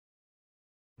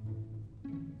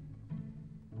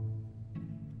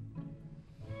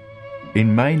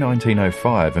In May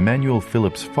 1905, Emmanuel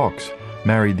Phillips Fox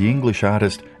married the English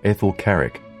artist Ethel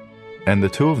Carrick, and the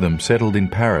two of them settled in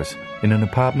Paris in an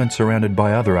apartment surrounded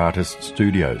by other artists'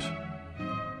 studios.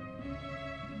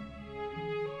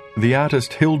 The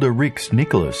artist Hilda Rix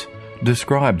Nicholas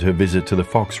described her visit to the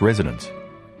Fox residence.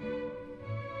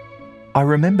 "I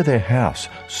remember their house,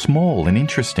 small and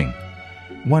interesting.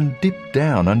 One dipped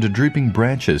down under drooping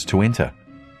branches to enter.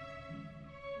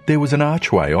 There was an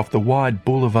archway off the wide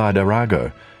Boulevard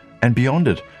Arago, and beyond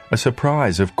it a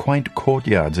surprise of quaint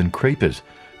courtyards and creepers,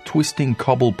 twisting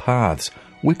cobble paths,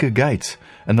 wicker gates,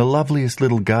 and the loveliest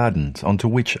little gardens onto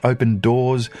which opened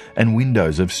doors and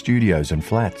windows of studios and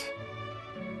flats.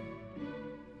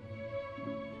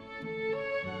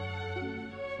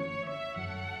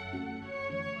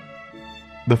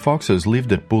 The Foxes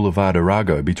lived at Boulevard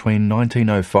Arago between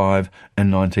 1905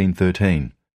 and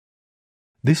 1913.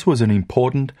 This was an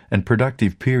important and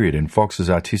productive period in Fox's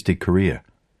artistic career.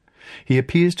 He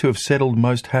appears to have settled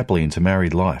most happily into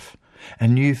married life,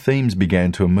 and new themes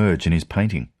began to emerge in his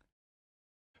painting.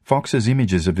 Fox's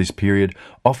images of this period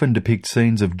often depict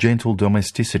scenes of gentle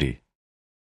domesticity.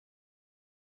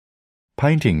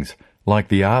 Paintings, like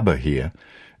the Arbour here,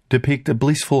 depict a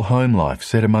blissful home life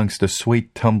set amongst a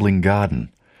sweet tumbling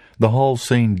garden, the whole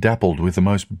scene dappled with the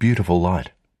most beautiful light.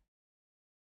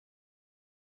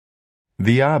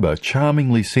 The Arbour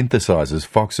charmingly synthesises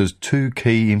Fox's two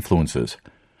key influences.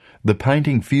 The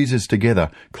painting fuses together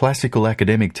classical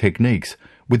academic techniques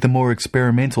with the more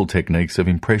experimental techniques of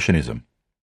Impressionism.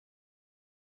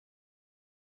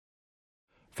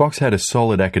 Fox had a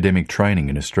solid academic training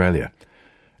in Australia,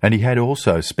 and he had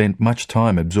also spent much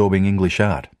time absorbing English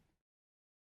art.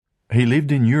 He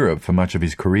lived in Europe for much of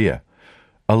his career.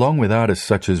 Along with artists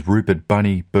such as Rupert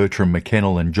Bunny, Bertram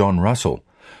McKennell and John Russell,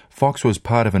 Fox was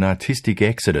part of an artistic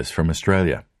exodus from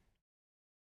Australia.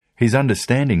 His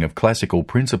understanding of classical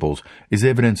principles is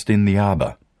evidenced in the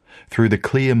Arbour, through the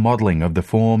clear modelling of the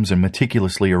forms and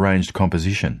meticulously arranged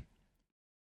composition.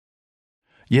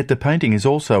 Yet the painting is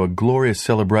also a glorious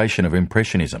celebration of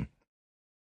Impressionism.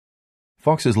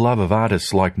 Fox's love of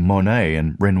artists like Monet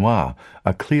and Renoir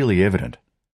are clearly evident.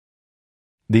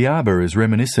 The Arbour is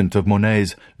reminiscent of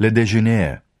Monet's Le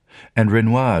Déjeuner and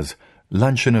Renoir's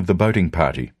Luncheon of the Boating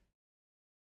Party.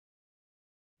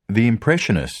 The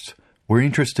Impressionists were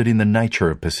interested in the nature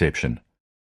of perception.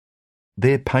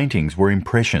 Their paintings were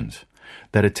impressions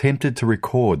that attempted to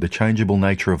record the changeable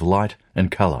nature of light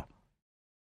and colour.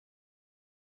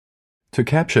 To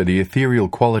capture the ethereal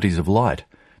qualities of light,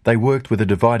 they worked with a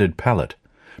divided palette,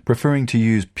 preferring to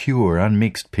use pure,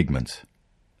 unmixed pigments.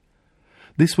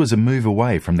 This was a move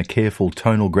away from the careful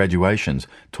tonal graduations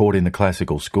taught in the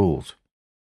classical schools.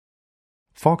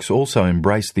 Fox also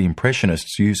embraced the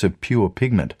Impressionists' use of pure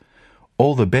pigment,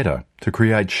 all the better to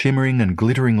create shimmering and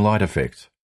glittering light effects.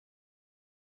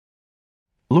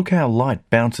 Look how light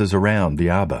bounces around the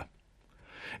Arbour.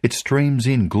 It streams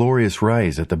in glorious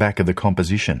rays at the back of the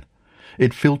composition.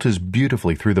 It filters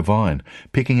beautifully through the vine,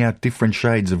 picking out different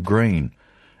shades of green,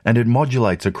 and it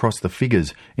modulates across the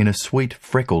figures in a sweet,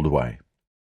 freckled way.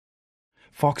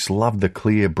 Fox loved the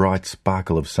clear, bright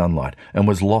sparkle of sunlight and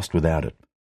was lost without it.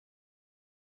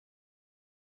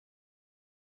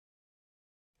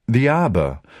 The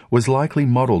Arbour was likely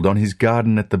modelled on his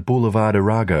garden at the Boulevard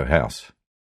Arago house.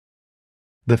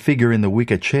 The figure in the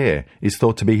wicker chair is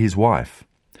thought to be his wife,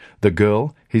 the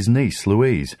girl his niece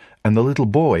Louise, and the little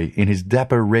boy in his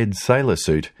dapper red sailor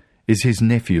suit is his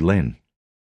nephew Len.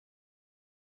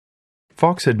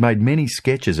 Fox had made many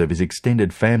sketches of his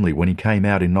extended family when he came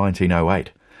out in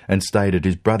 1908 and stayed at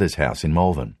his brother's house in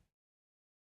Malvern.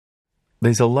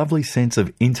 There's a lovely sense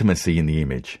of intimacy in the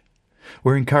image.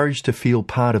 We're encouraged to feel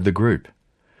part of the group.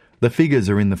 The figures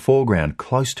are in the foreground,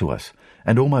 close to us,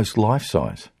 and almost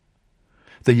life-size.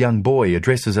 The young boy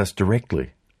addresses us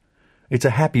directly. It's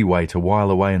a happy way to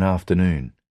while away an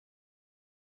afternoon.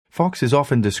 Fox is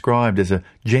often described as a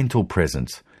gentle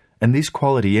presence, and this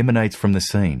quality emanates from the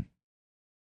scene.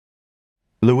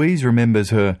 Louise remembers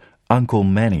her Uncle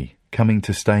Manny coming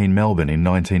to stay in Melbourne in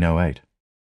 1908.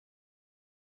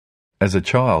 As a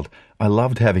child, I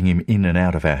loved having him in and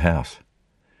out of our house.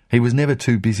 He was never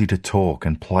too busy to talk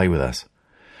and play with us,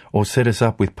 or set us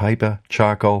up with paper,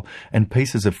 charcoal, and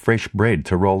pieces of fresh bread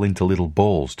to roll into little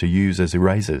balls to use as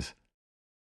erasers.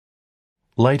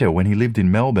 Later, when he lived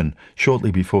in Melbourne,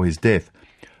 shortly before his death,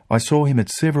 I saw him at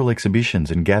several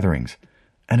exhibitions and gatherings,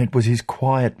 and it was his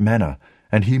quiet manner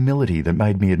and humility that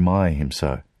made me admire him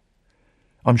so.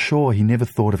 I'm sure he never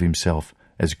thought of himself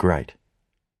as great.